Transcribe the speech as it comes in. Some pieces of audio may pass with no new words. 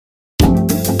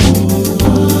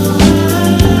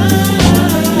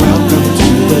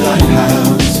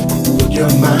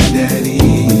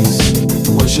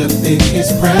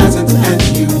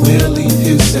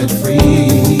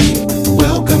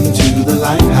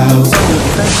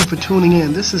Thank you for tuning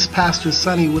in. This is Pastor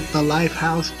Sonny with the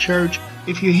Lifehouse Church.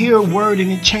 If you hear a word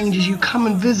and it changes you, come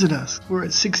and visit us. We're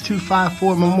at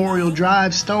 6254 Memorial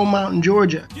Drive, Stone Mountain,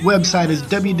 Georgia. Website is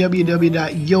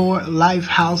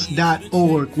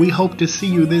www.yourlifehouse.org. We hope to see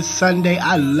you this Sunday.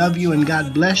 I love you and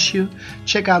God bless you.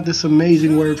 Check out this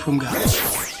amazing word from God.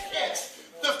 Yes,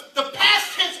 the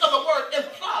past tense of the word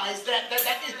implies that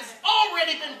it has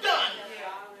already been done.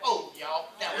 Oh, y'all,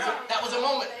 that was a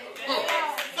moment.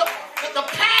 The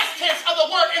past tense of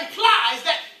the word implies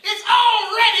that it's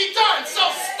already done. So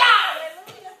stop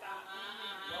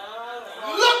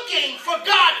looking for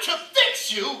God to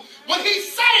fix you when he's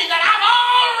saying that I've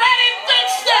already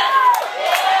fixed it.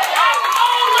 I've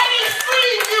already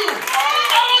freed you.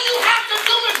 All you have to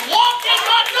do is walk in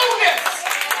my newness.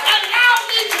 Allow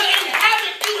me to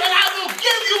inhabit you, and I will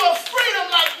give you a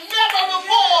freedom like never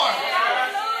before.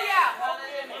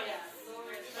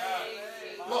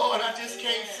 Lord, I just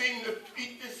can't seem to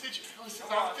beat this situation.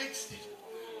 I fixed it.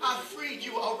 I freed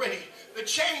you already. The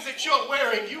chains that you're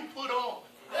wearing, you put on.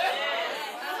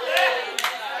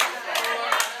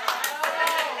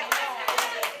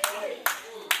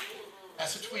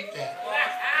 That's a tweet that.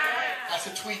 That's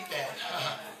a tweet that.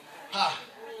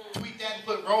 Tweet that and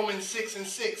put Romans 6 and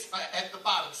 6 at the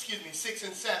bottom. Excuse me, 6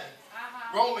 and 7.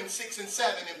 Romans 6 and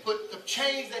 7, and put the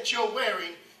chains that you're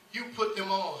wearing, you put them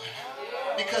on.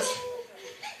 Because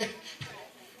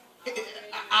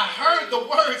I heard the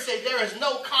word say there is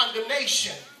no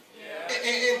condemnation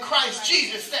in Christ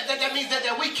Jesus. That means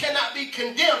that we cannot be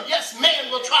condemned. Yes, man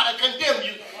will try to condemn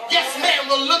you. Yes, man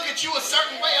will look at you a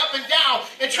certain way up and down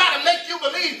and try to make you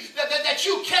believe that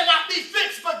you cannot be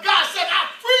fixed. But God said, I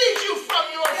freed you from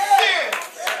your sins.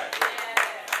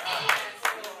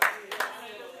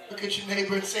 Look at your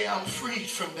neighbor and say, I'm freed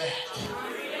from that.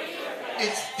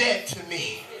 It's dead to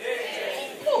me.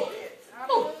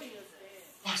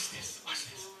 Watch this, watch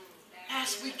this.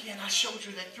 Last weekend I showed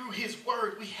you that through his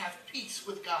word we have peace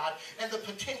with God and the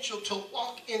potential to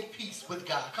walk in peace with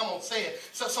God. Come on, say it.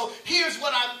 So here's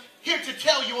what I'm here to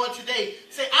tell you on today.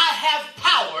 Say, I have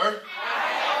power.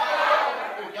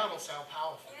 Oh, y'all don't sound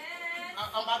powerful.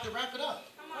 I'm about to wrap it up.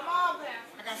 Come on, man.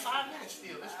 I got 5 minutes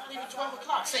still. It's not even 12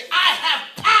 o'clock. Say, I have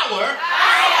power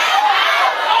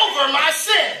over my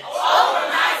sins. Over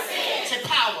my sins. Say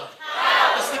power.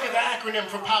 Let's look at the acronym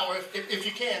for power if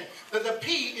you can. The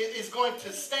P is going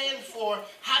to stand for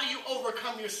how do you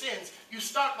overcome your sins. You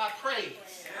start by praise.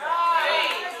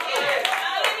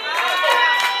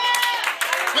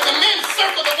 When the men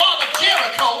circled the wall of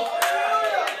Jericho,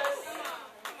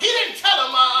 he didn't tell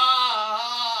them,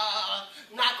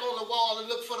 knock on the wall and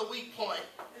look for the weak point.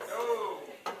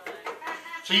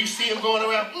 So you see him going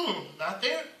around, not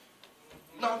there,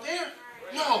 not there.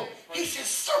 No, he says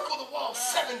circle the wall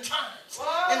 7 times.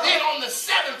 And then on the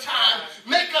 7th time,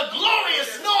 make a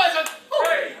glorious noise. And,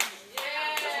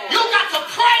 you got to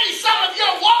pray some of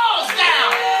your walls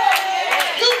down.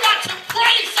 You got to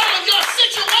pray some of your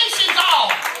situations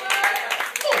off.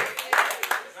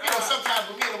 You know, sometimes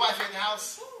when me and the wife are in the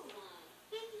house,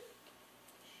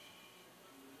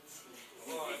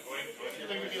 you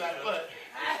look at me like, what?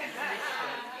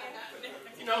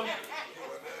 You know,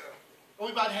 when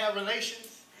we about to have relations,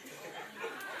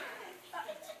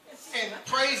 and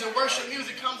praise and worship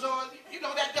music comes on, you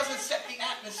know, that doesn't set the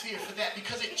atmosphere for that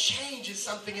because it changes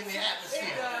something in the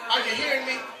atmosphere. Are you hearing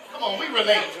me? Come on, we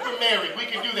relate. We're married. We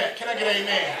can do that. Can I get an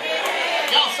amen?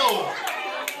 Y'all sold.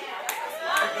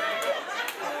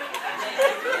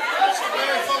 That's what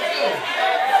married folk do.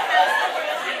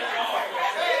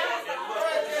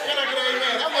 Can I get an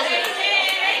amen? That wasn't...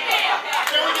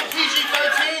 Can we get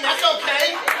PG-13? That's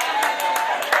okay.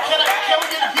 Can we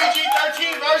get a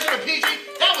PG-13 version of PG?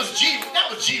 That was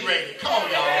G-rated. Come on,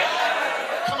 y'all.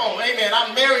 Come on, amen.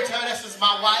 I'm married to her. This is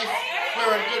my wife.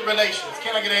 We're in good relations.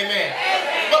 Can I get an amen?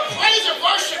 But praise and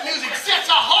worship music sets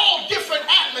a whole different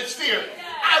atmosphere.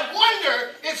 I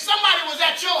wonder if somebody was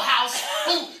at your house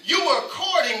who you were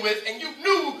courting with and you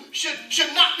knew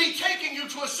should not be taking you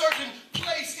to a certain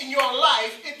place in your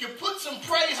life if you put some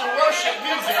praise and worship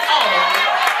music on.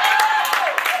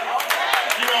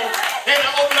 You know, then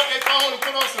they open up their phone and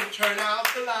put on some turn out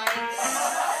the lights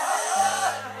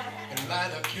and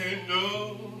light a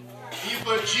candle. You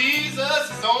put Jesus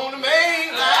is on the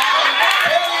main line.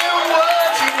 Tell him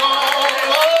what you want.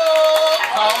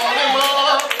 Call him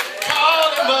up.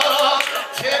 Call him up.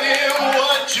 Tell him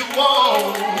what you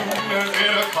want.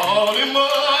 Call him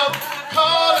up.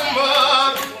 Call him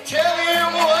up. Tell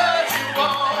him what you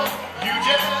want. You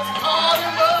just call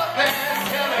him up and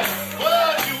tell him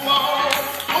what you want.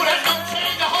 Oh, that's going to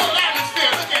change the whole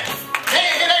atmosphere. Look at it.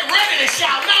 They ain't ready to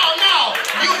shout. No.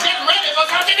 You just ready for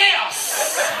something else.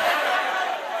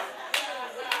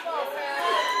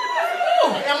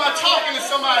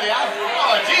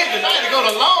 to go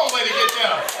the long way to get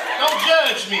there. Don't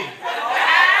judge me.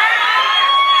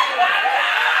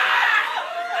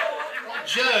 Don't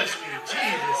judge me.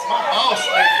 Jesus, my boss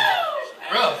lady.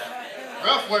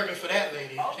 Rough working for that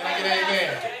lady. Can I get an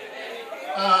amen?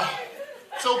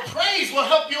 So praise will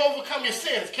help you overcome your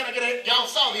sins. Can I get a, y'all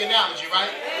saw the analogy,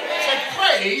 right? Say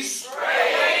praise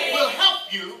will help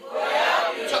you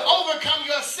to overcome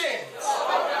your sins.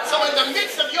 So in the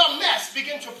midst of your mess,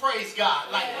 begin to praise God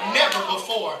like never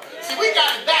before. See, we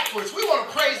got it backwards. We want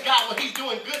to praise God when he's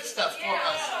doing good stuff for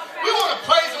us. We want to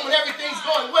praise him when everything's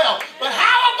going well. But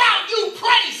how about you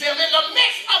praise him in the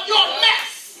midst of your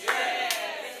mess?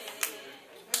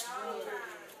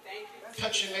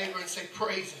 Touch your neighbor and say,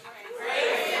 praise him.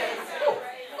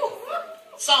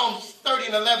 Psalms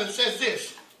 30:11 says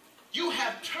this: you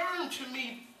have turned to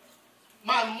me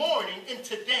my mourning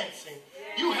into dancing.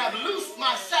 You have loosed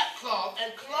my sackcloth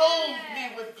and clothed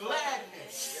me with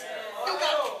gladness. You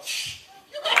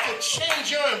got to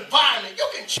change your environment. You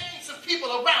can change some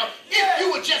people around if you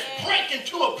would just break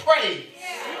into a praise.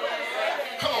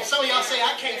 Come on, some of y'all say,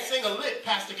 I can't sing a lick,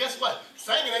 Pastor. Guess what?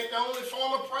 Singing ain't the only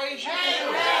form of praise you can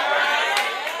do.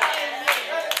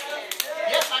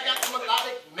 Yes, I got some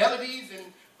melodic melodies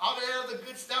and all that other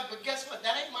good stuff, but guess what?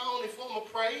 That ain't my only form of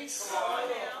praise.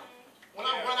 When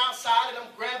I run outside and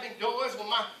I'm grabbing doors, when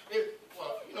my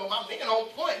men on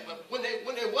point, but when they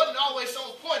wasn't always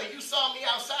on point, and you saw me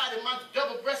outside in my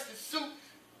double-breasted suit,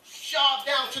 shaved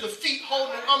down to the feet,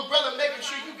 holding an umbrella, making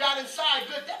sure you got inside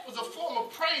good, that was a form of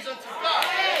praise unto God.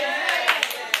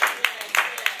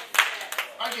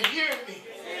 Are you hearing me?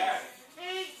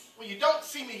 When you don't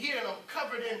see me here and I'm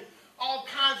covered in all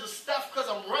kinds of stuff because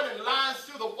I'm running lines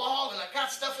through the wall and I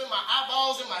got stuff in my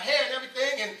eyeballs and my hair and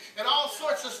everything and all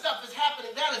sorts of stuff is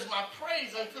happening. That is my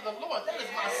praise unto the Lord. That is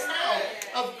my sound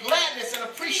of gladness and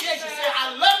appreciation. Saying,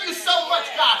 I love you so much,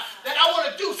 God, that I want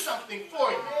to do something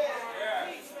for you.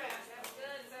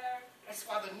 That's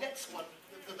why the next one,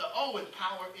 the O in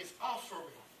power, is offering.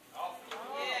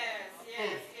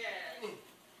 Yes.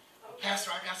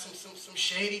 Pastor, I got some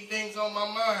shady things on my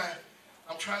mind.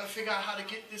 I'm trying to figure out how to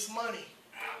get this money.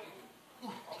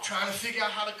 I'm trying to figure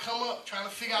out how to come up, trying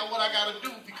to figure out what I got to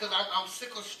do because I'm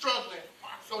sick of struggling.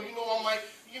 So, I'm like,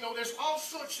 there's all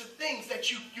sorts of things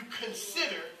that you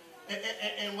consider.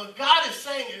 And what God is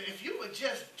saying is, if you would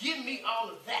just give me all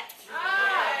of that.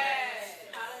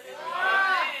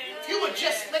 If you would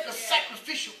just make a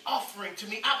sacrificial offering to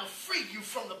me, I will free you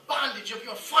from the bondage of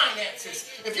your finances.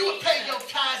 If you would pay your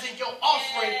tithes and your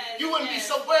offering, you wouldn't be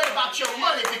so worried about your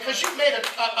money because you made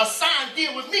a signed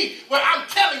deal with me where I'm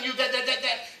telling you that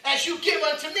as you give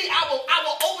unto me, I will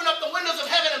open up the windows of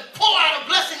heaven and pour out a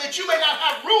blessing that you may not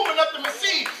have room enough to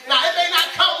receive. Now, it may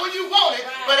not come when you want it,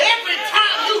 but every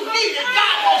time you need it,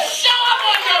 God will show up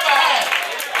on your behalf.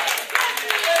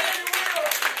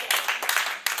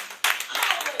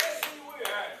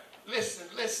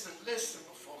 Listen.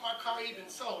 Before my car even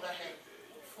sold, I had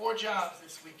 4 jobs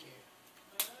this weekend.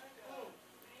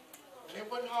 And it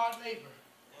wasn't hard labor.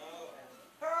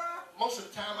 Most of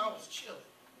the time I was chilling.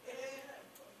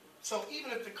 So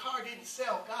even if the car didn't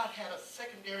sell, God had a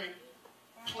secondary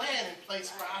plan in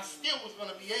place where I still was going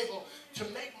to be able to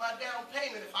make my down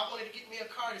payment if I wanted to get me a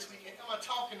car this weekend. Am I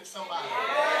talking to somebody?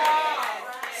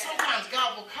 Sometimes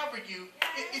God will cover you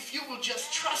if you will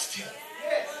just trust him.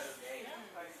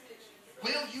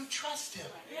 Will you trust him?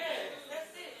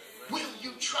 Will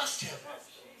you trust him?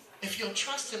 If you'll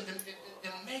trust him,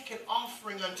 then make an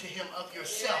offering unto him of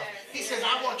yourself. He says,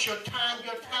 I want your time,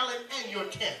 your talent, and your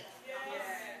tenth.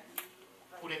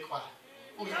 Who they quiet?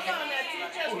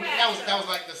 That was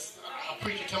like this. I'm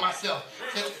preaching to myself.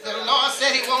 The Lord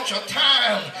said he wants your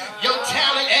time, your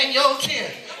talent, and your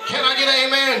tenth. Can I get an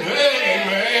amen?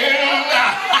 Amen.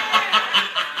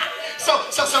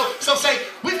 So say,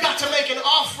 we've got to make an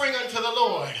offering unto the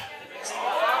Lord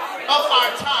of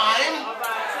our time,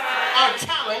 our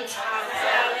talent,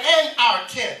 and our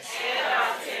tenth.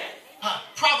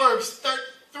 Proverbs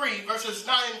 3 verses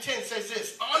 9 and 10 says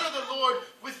this: honor the Lord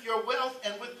with your wealth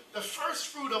and with the first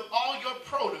fruit of all your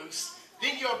produce.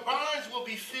 Then your barns will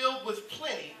be filled with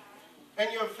plenty,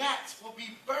 and your vats will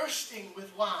be bursting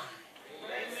with wine.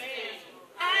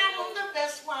 I want the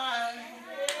best wine.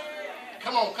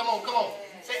 Come on.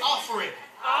 Say offering.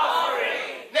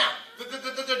 Now, the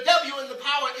W in the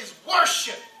power is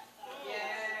worship.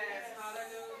 Yes,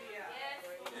 hallelujah.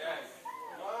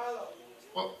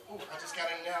 Well, I just got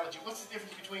an analogy. What's the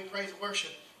difference between praise and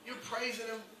worship? You're praising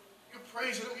him.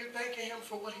 You're thanking him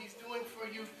for what he's doing for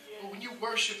you. But when you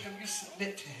worship him, you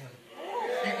submit to him.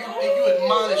 You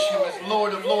admonish him as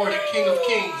Lord of Lords and King of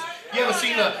Kings. You ever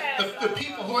seen the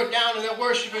people who are down and they're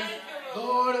worshiping?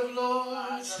 Lord of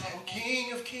lords and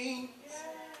King of kings.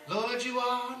 Lord, you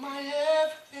are my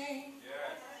everything.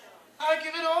 I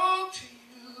give it all to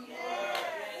you.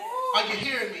 Are you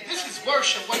hearing me? This is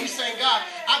worship. When you saying, God,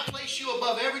 I place you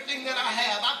above everything that I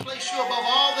have. I place you above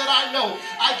all that I know.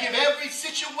 I give every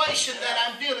situation that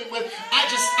I'm dealing with. I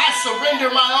surrender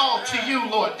my all to you,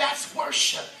 Lord. That's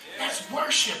worship. That's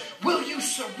worship. Will you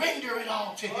surrender it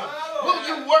all to him? Will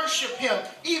you worship him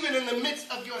even in the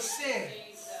midst of your sins?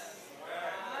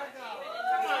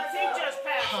 Come on, teach us,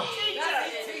 Pastor. Teach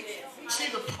us.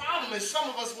 See, the problem is some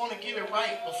of us want to get it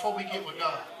right before we get with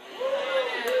God.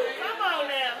 Come on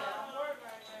now.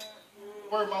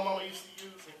 Word my mama used to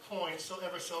use and coin so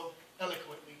ever so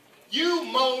eloquently. You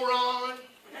moron.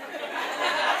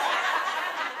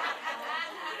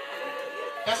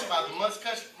 That's about the much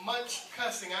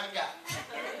cussing I got.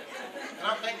 And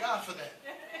I thank God for that.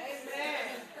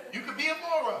 You could be a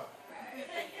moron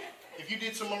if you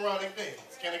did some moronic things.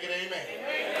 Can I get an amen?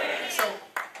 So,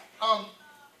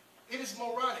 it is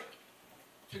moronic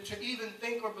to even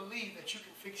think or believe that you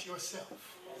can fix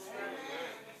yourself.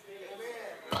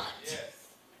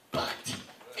 But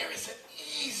there is an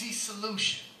easy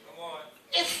solution.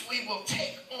 If we will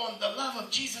take on the love of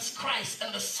Jesus Christ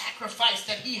and the sacrifice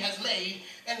that he has made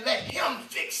and let him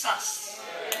fix us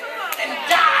and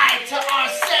die to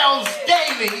ourselves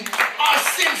daily, our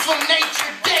sinful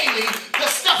nature daily, the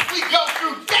stuff we go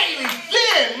through daily,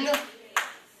 then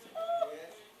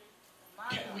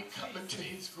can we come into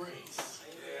his grace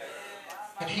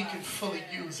and he can fully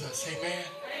use us. Amen.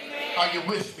 Are you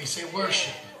with me? Say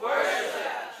worship.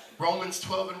 Romans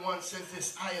 12:1 says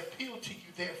this, I appeal to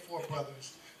you therefore,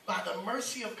 brothers, by the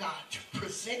mercy of God, to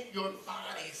present your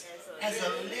bodies as a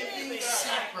living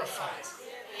sacrifice,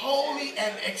 holy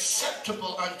and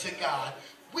acceptable unto God,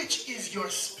 which is your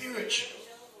spiritual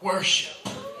worship.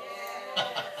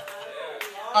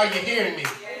 Are you hearing me?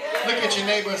 Look at your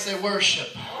neighbor and say worship.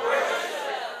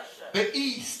 The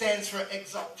E stands for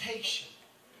exaltation.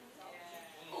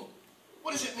 Ooh,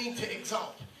 what does it mean to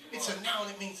exalt? It's a noun.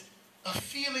 It means a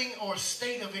feeling or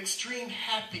state of extreme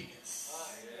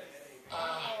happiness,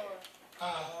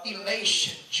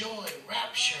 elation, joy,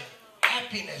 rapture,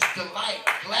 happiness, delight,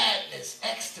 gladness,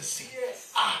 ecstasy.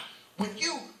 When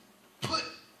you put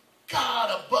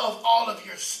God above all of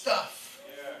your stuff,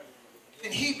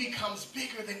 then he becomes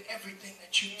bigger than everything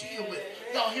that you deal with.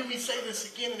 Y'all hear me say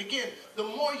this again and again. The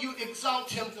more you exalt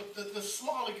him, the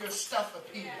smaller your stuff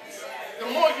appears. The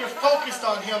more you're focused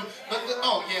on him,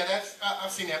 oh yeah, that's I've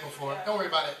seen that before. Don't worry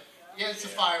about it. Yeah, it's a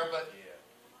fire, but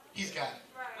he's got it.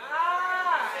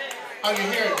 Are you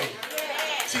hearing me?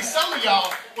 See, some of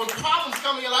y'all, when problems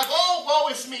come in, you're like, oh,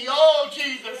 woe is me. Oh,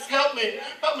 Jesus, help me.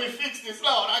 Help me fix this,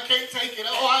 Lord. I can't take it.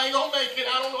 Oh, I ain't going to make it.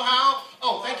 I don't know how.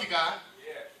 Oh, thank you, God.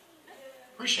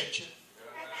 Appreciate you.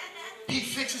 He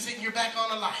fixes it and you're back on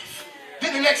the life.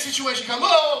 Then the next situation comes,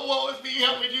 oh, woe is me,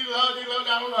 help me, Jesus,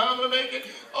 I don't know how I'm going to make it.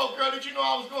 Oh, girl, did you know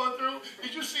I was going through?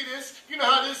 Did you see this? You know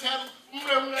how this happened? Blah,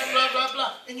 blah, blah, blah,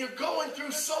 blah. And you're going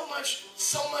through so much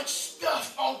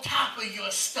stuff on top of your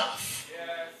stuff.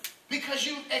 Because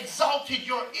you exalted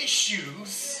your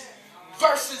issues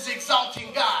versus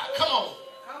exalting God. Come on.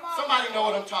 Somebody know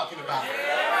what I'm talking about.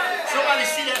 Somebody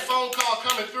see that phone call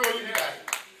coming through and you be like,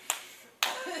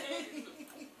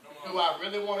 do I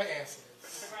really want to answer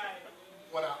this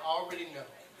when I already know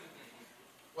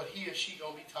what he or she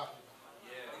going to be talking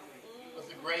about? Was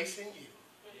the grace in you?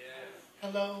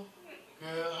 Hello?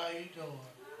 Girl, how you doing?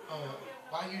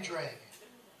 Why you dragging?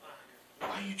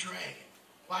 Why you dragging?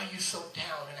 Why you so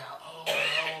down and out? Oh,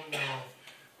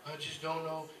 no. I just don't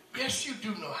know. Yes, you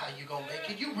do know how you're going to make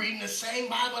it. You reading the same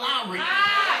Bible I read.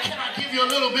 Can I give you a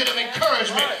little bit of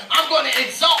encouragement? I'm going to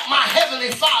exalt my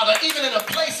Heavenly Father even in a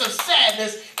place of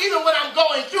sadness. Even when I'm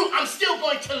going through, I'm still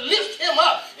going to lift him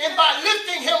up. And by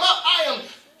lifting him up, I am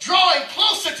drawing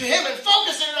closer to him and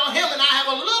focusing on him. And I have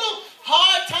a little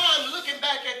hard time looking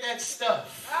back at that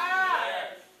stuff.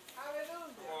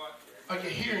 Are you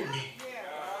hearing me?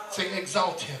 Say,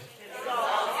 exalt him.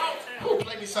 Who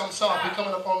play me some song? We're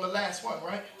coming up on the last one,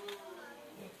 right?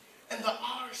 And the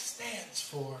R stands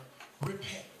for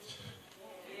repent.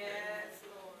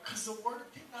 Because the word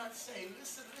did not say,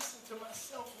 listen to my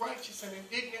self-righteous and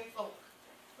indignant folk.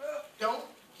 Don't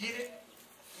get it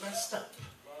messed up.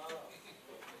 I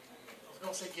was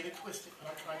going to say get it twisted, but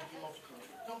I'm trying to be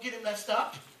multicultural. Don't get it messed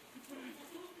up.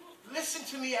 Listen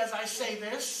to me as I say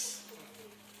this.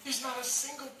 There's not a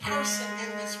single person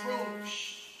in this room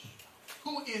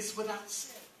who is without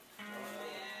sin.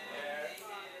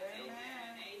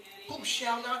 Who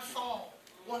shall not fall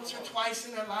once or twice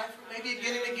in their life, or maybe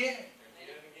again and again.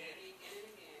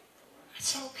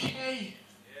 It's okay.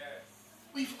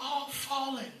 We've all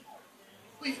fallen.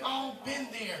 We've all been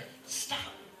there. Stop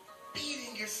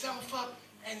beating yourself up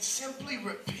and simply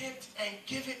repent and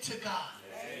give it to God.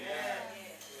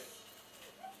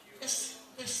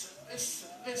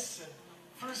 Listen.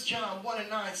 1 John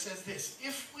 1:9 says this.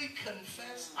 If we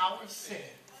confess our sins,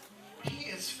 he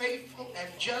is faithful and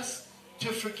just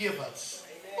to forgive us.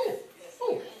 Ooh.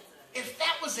 If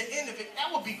that was the end of it,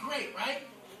 that would be great, right?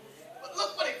 But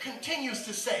look what it continues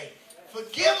to say.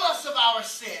 Forgive us of our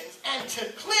sins and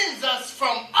to cleanse us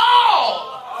from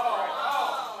all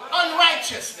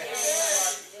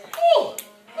unrighteousness. Ooh.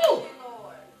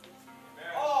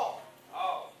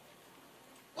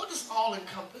 What does all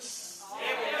encompass?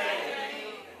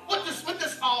 What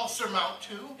does all surmount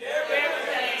to?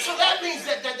 So that means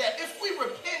that if we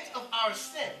repent of our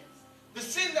sin, the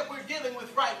sin that we're dealing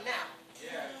with right now,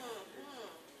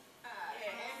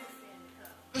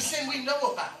 the sin we know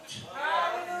about,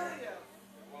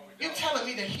 you're telling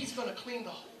me that he's going to clean the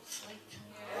whole slate?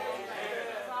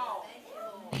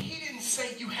 He didn't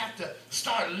say you have to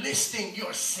start listing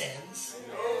your sins.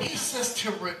 He says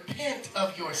to repent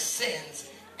of your sins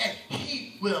and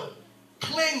he will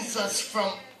cleanse us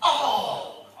from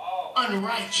all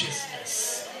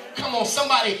unrighteousness. Come on,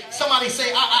 somebody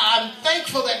say, I'm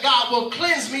thankful that God will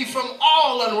cleanse me from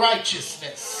all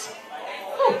unrighteousness.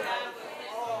 Whew.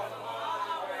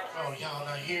 Oh, y'all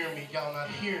not hearing me. Y'all not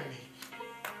hearing me.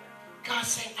 God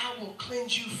saying, I will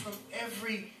cleanse you from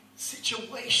every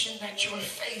situation that you're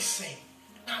facing.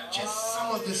 Not just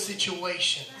some of the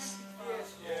situations.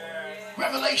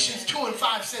 Revelations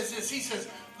 2:5 says this. He says,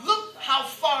 look how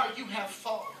far you have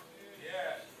fallen.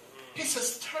 He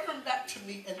says, turn back to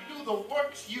me and do the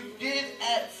works you did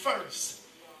at first.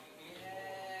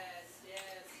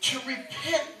 To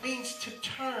repent means to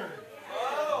turn.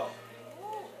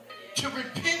 To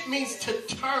repent means to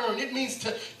turn. It means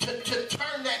to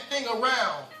turn that thing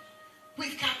around.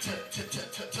 We've got to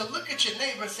look at your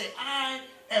neighbor and say, I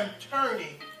am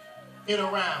turning it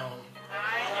around.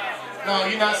 No,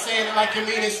 you're not saying it like you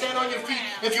mean it. Stand on your feet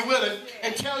if you're willing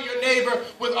and tell your neighbor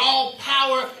with all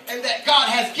power and that God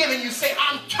has given you, say,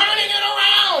 I'm turning it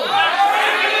around.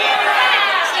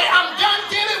 Say, I'm done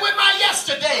dealing with my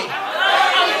yesterday.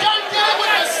 I'm done dealing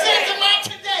with the sins of my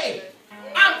today.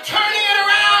 I'm turning it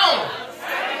around.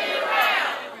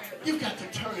 You've got to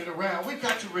turn it around. We've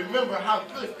got to remember how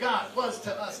good God was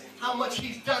to us, how much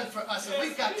he's done for us, and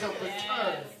we've got to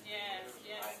return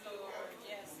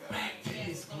back to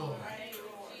his glory.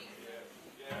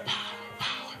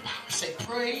 Power. Say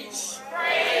praise.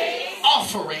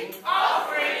 Offering.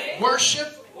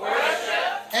 Worship.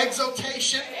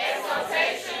 Exaltation.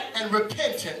 And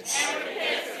repentance.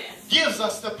 Gives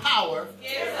us the power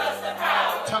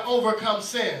to overcome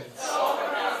sins.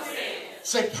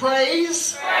 Say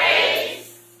praise.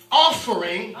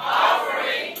 Offering.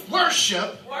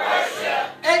 Worship.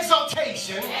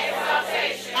 Exaltation.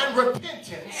 And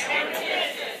repentance.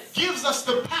 Gives us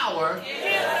the power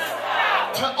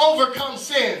to overcome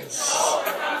sins.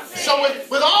 So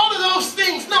with all of those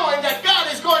things, knowing that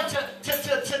God is going to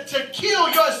kill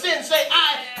your sin, say,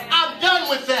 I'm done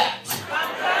with that.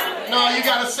 No, you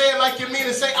got to say it like you mean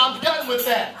it. Say, I'm done with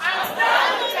that.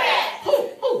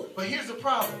 But here's the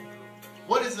problem.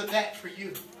 What is that for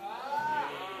you?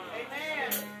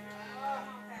 Amen.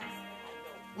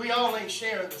 We all ain't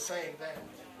sharing the same thing.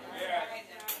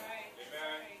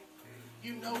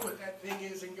 You know what that thing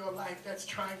is in your life that's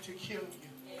trying to kill you.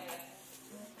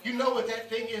 You know what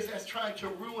that thing is that's trying to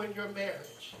ruin your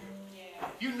marriage.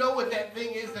 You know what that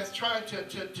thing is that's trying to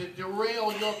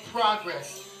derail your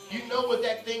progress. You know what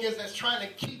that thing is that's trying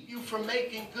to keep you from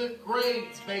making good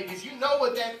grades, babies. You know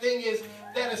what that thing is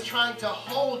that is trying to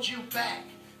hold you back.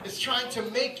 It's trying to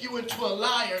make you into a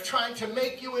liar, trying to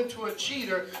make you into a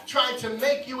cheater, trying to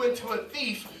make you into a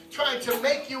thief, trying to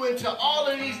make you into all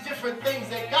of these different things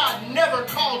that God never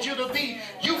called you to be.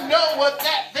 You know what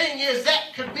that thing is.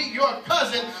 That could be your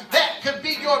cousin. That could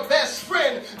be your best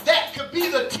friend. That could be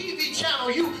the TV channel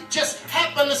you just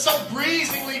happen to so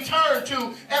breezingly turn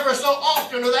to ever so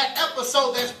often, or that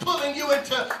episode that's pulling you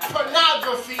into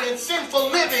pornography and sinful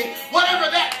living.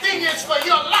 Whatever that thing is for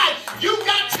your life, you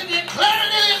got to declare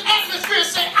it in this atmosphere and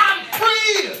say, I'm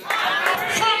free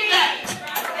from that.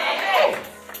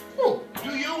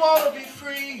 Do you want to be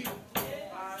free?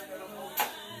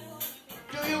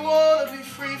 Do you want to be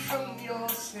free from your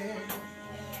sin?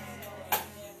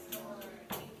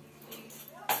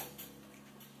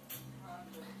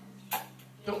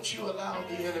 Don't you allow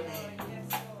the enemy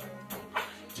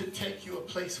to take you a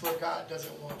place where God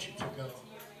doesn't want you to go.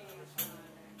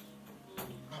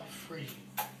 I'm free.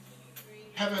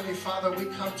 Heavenly Father, we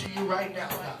come to you right now,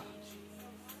 God.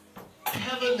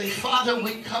 Heavenly Father,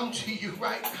 we come to you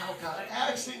right now, God,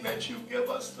 asking that you give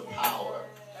us the power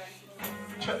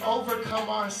to overcome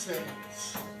our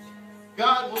sins.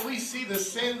 God, when we see the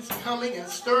sins coming and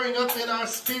stirring up in our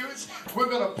spirits, we're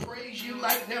going to praise you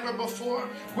like never before.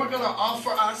 We're going to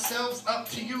offer ourselves up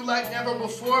to you like never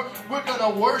before. We're going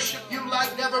to worship you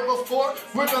like never before.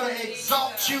 We're going to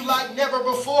exalt you like never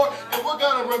before. And we're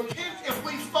going to repent if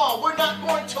we fall. We're not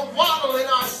going to waddle in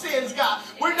our sins, God.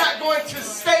 We're not going to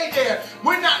stay there.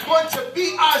 We're not going to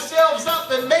beat ourselves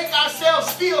up and make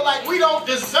ourselves feel like we don't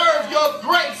deserve your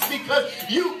grace because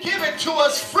you give it to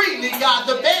us freely, God.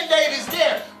 The Band-Aid is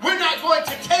there. We're not going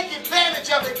to take advantage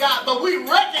of it, God, but we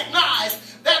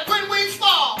recognize that when we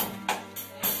fall,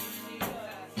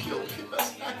 you'll pick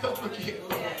us back up again,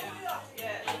 Lord.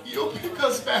 You'll pick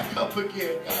us back up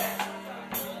again, God.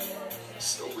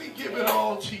 So we give it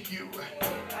all to you right now.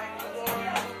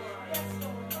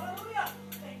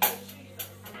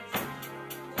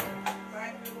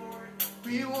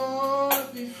 We want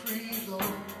to be free, Lord.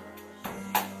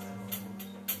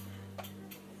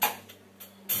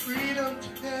 Freedom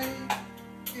today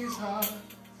is ours.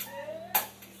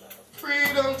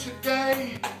 Freedom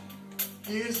today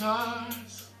is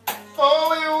ours. Oh,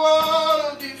 we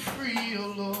want to be free,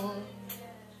 oh Lord.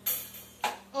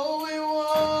 Oh, we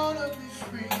want to be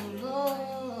free,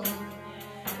 oh Lord.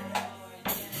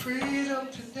 Freedom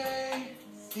today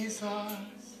is ours.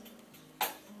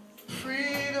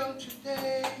 Freedom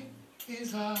today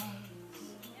is ours.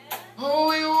 Oh,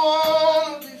 we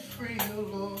want to be free, oh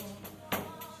Lord.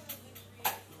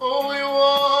 Oh, we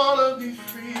want to be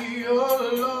free,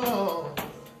 oh Lord.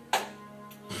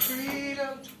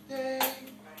 Freedom today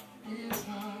is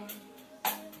ours.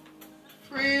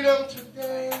 Freedom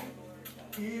today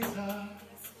is ours.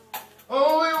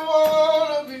 Oh, we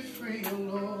want to be free, oh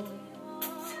Lord.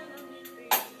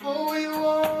 Oh, we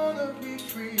want to be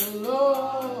free, oh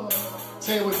Lord.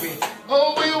 Say it with me.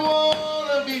 Oh, we want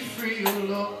to be free, oh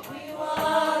Lord. We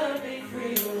want to be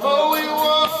free, oh Lord. Oh, we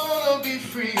want to be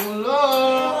free, oh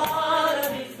Lord.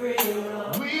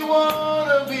 We want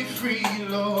to be free,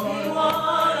 Lord. We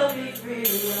want to be free,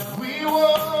 Lord. We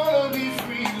want to be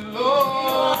free,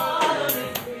 Lord.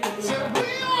 Said we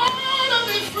want to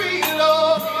be free,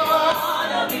 Lord.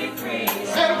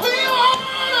 Said we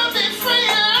want to be free,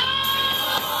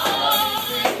 Lord.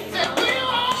 Said we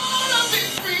want to be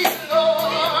free,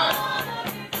 Lord.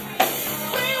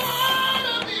 We want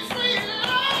to be free,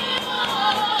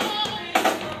 Lord.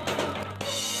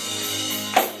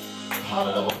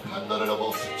 Hallelujah.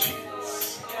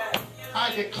 Jesus.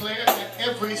 I declare that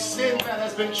every sin that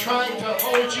has been trying to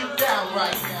hold you down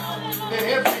right now, that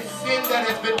every sin that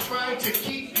has been trying to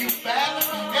keep you back,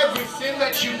 every sin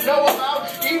that you know about,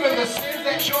 even the sins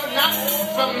that you're not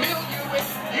familiar with,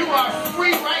 you are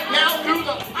free right now through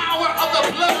the power of the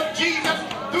blood of Jesus,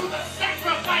 through the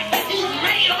sacrifice that He's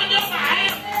made on your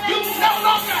behalf. You no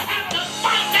longer have to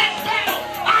fight that battle.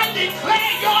 I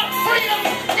declare your freedom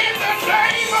in the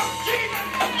name of Jesus.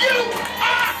 You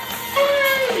are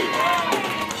free!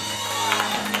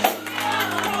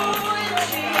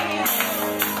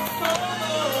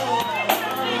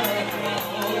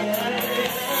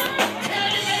 Tell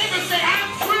your neighbor, say, I'm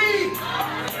free.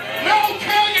 No,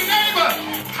 tell your neighbor,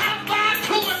 high five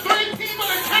 2 or 3 people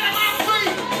and tell them I'm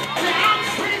free. Say, I'm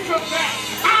free from that.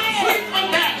 I'm free from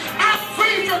that. I'm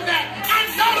free from that. I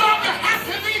no longer have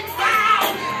to be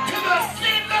bound to the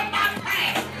sin of my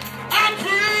past. I'm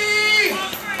free.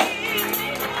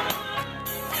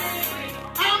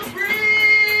 I'm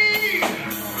free.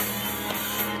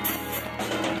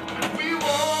 We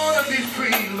want to be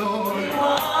free, Lord. We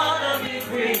want to be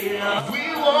free, Lord. We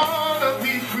want to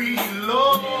be free,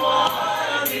 Lord. We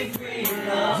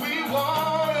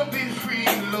want to be free,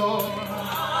 Lord. We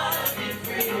want to be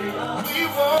free, Lord. We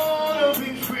want to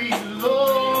be free,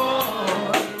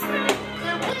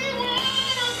 We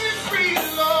want to be free,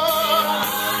 Lord.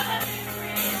 Lord.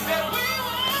 That we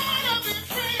want to be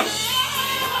free,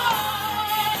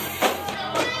 Lord. That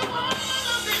we want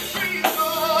to be free,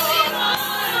 Lord. That we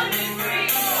want to be free,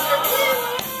 Lord. That we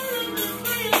want to be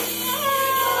free,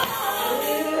 Lord.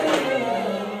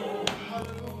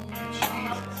 Hallelujah,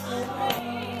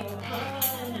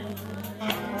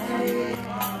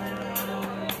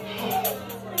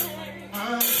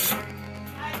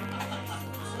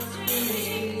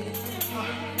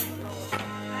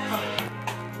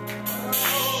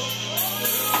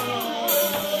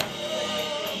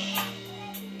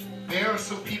 There are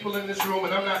some people in this room,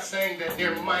 and I'm not saying that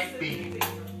there might be.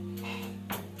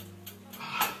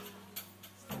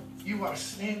 You are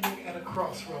standing at a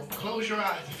crossroad. Close your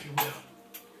eyes, if you will.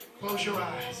 Close your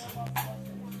eyes.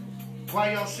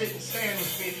 While y'all sit and stand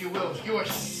with me, if you will. You are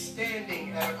standing standing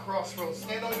at a crossroads.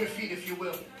 Stand on your feet if you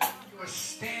will. You are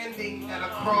standing at a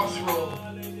crossroad,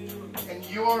 and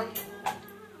you're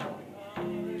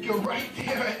right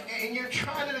there, and you're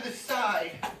trying to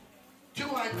decide, do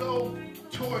I go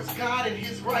towards God and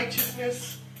his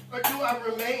righteousness, or do I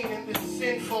remain in this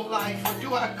sinful life, or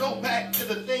do I go back to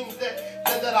the things that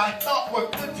I thought were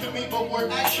good to me but were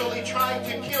actually trying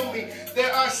to kill me?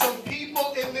 There are some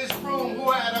people in this room who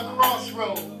are at a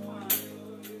crossroad,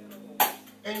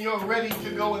 and you're ready to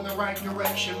go in the right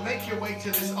direction. Make your way to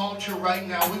this altar right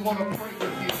now. We want to pray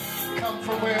with you. Come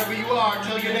from wherever you are.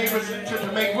 Tell your neighbors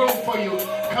to make room for you.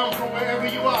 Come from wherever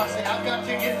you are. Say, I've got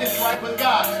to get this right with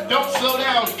God. Don't slow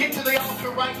down. Get to the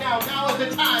altar right now. Now is the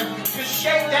time to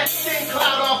shake that sin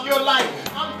cloud off your life.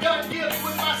 I'm done dealing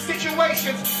with my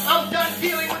situations. I'm done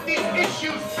dealing with these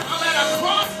issues. I'm at a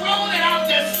crossroad, and I'm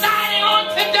deciding on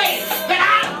today that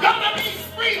I'm going to be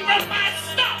free from my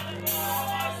stuff.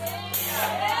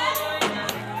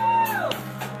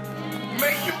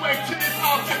 Make your way to this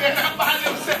altar. They're not by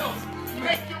themselves.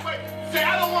 Make your way. Say,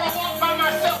 I don't want to walk by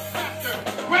myself, Pastor.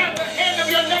 Grab the hand of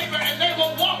your neighbor and they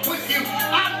will walk with you.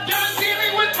 I'm done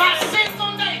dealing with my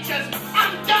sinful natures.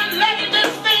 I'm done letting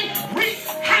this thing wreak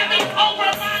havoc over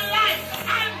my life.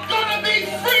 I'm going to be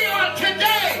free on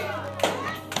today.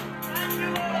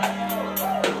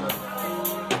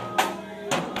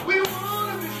 We want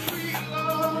to be free,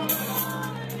 Lord.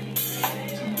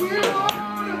 We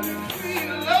want to be free,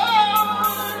 Lord.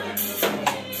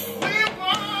 We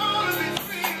want to be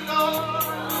free, Lord.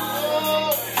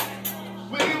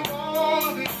 We want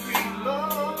to be free,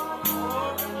 Lord.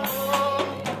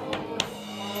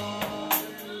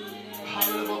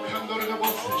 Hallelujah. Come to the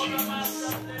most,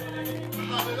 Jesus.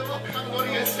 Hallelujah.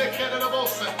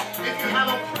 If you have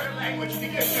a prayer language,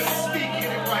 begin to speak in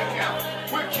it right now.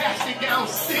 We're casting down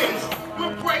sins.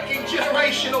 We're breaking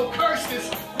generational curses.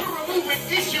 We're removing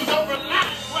issues over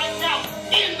lives right now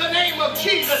in the name of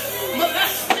Jesus.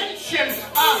 Molestation,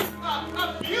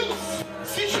 abuse,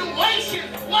 situation,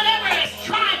 whatever is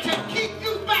trying to keep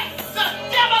you back. The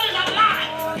devil is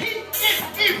alive. He is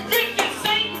evicted,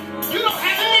 Satan. You don't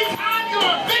have any time. Your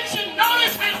eviction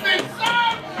notice has been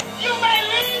served. You may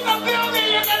leave the building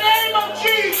in the name of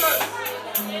Jesus.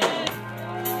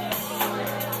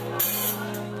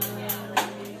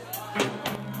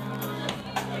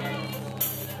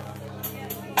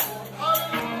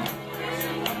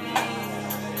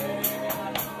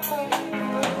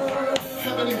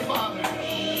 Heavenly Father,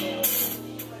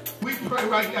 we pray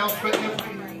right now for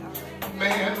every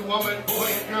man, woman, boy,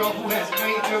 and girl who has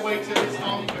made their way to this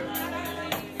altar.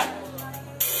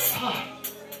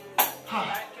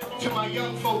 To my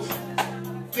young folks,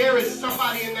 there is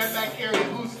somebody in that back area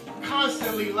who's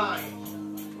constantly lying.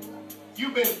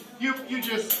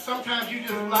 Sometimes you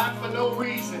just lie for no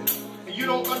reason. And you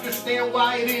don't understand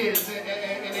why it is,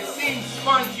 and it seems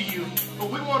fun to you. But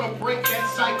we want to break that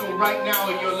cycle right now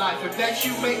in your life. If that's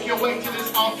you, make your way to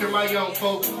this altar, my young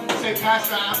folks. Say,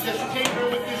 Pastor, I'm just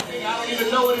tinkering with this thing. I don't even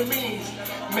know what it means.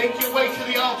 Make your way to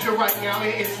the altar right now.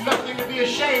 It's nothing to be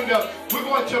ashamed of. We're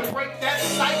going to break that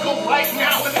cycle right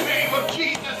now in the name of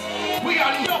Jesus. We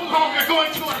are no longer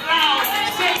going to allow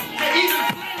Satan to even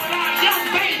play with our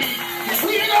young baby.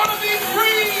 We are going to be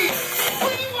free.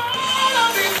 We want to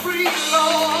be free,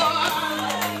 Lord.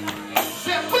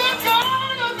 Say, we're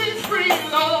going to be free,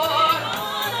 Lord.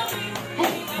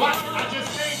 Watch, I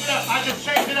just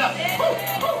changed it up.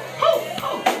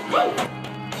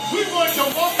 We're going to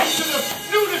walk into the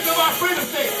newness of our freedom.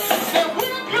 Say,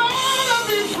 we're going to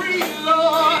be free,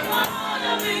 Lord.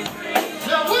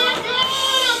 Say, we're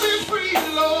going to be free,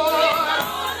 Lord.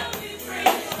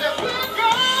 Say, we're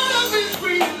going to be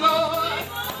free, Lord.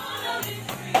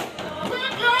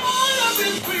 We're going to be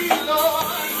free, Lord.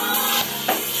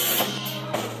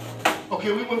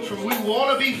 Okay, we went from we want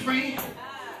to be free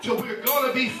to we're going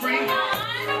to be free.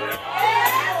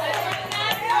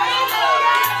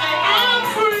 I'm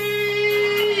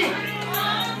free.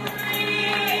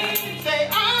 Say,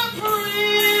 I'm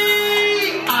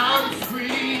free. I'm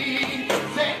free.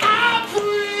 Say, I'm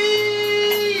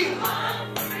free.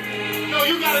 No,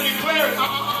 you got to declare it.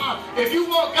 If you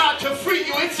want God to free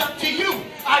you, it's up to you.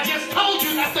 I just told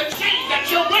you that the chains that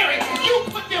you're wearing, you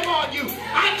put them on you.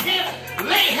 I can't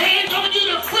lay hands on you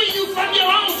to free you from your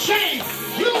own chains.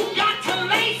 You got to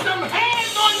lay some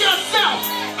hands on yourself.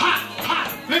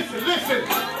 Listen.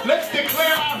 Let's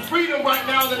declare our freedom right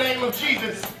now in the name of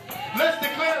Jesus. Let's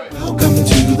declare it. Welcome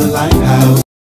to the Lighthouse.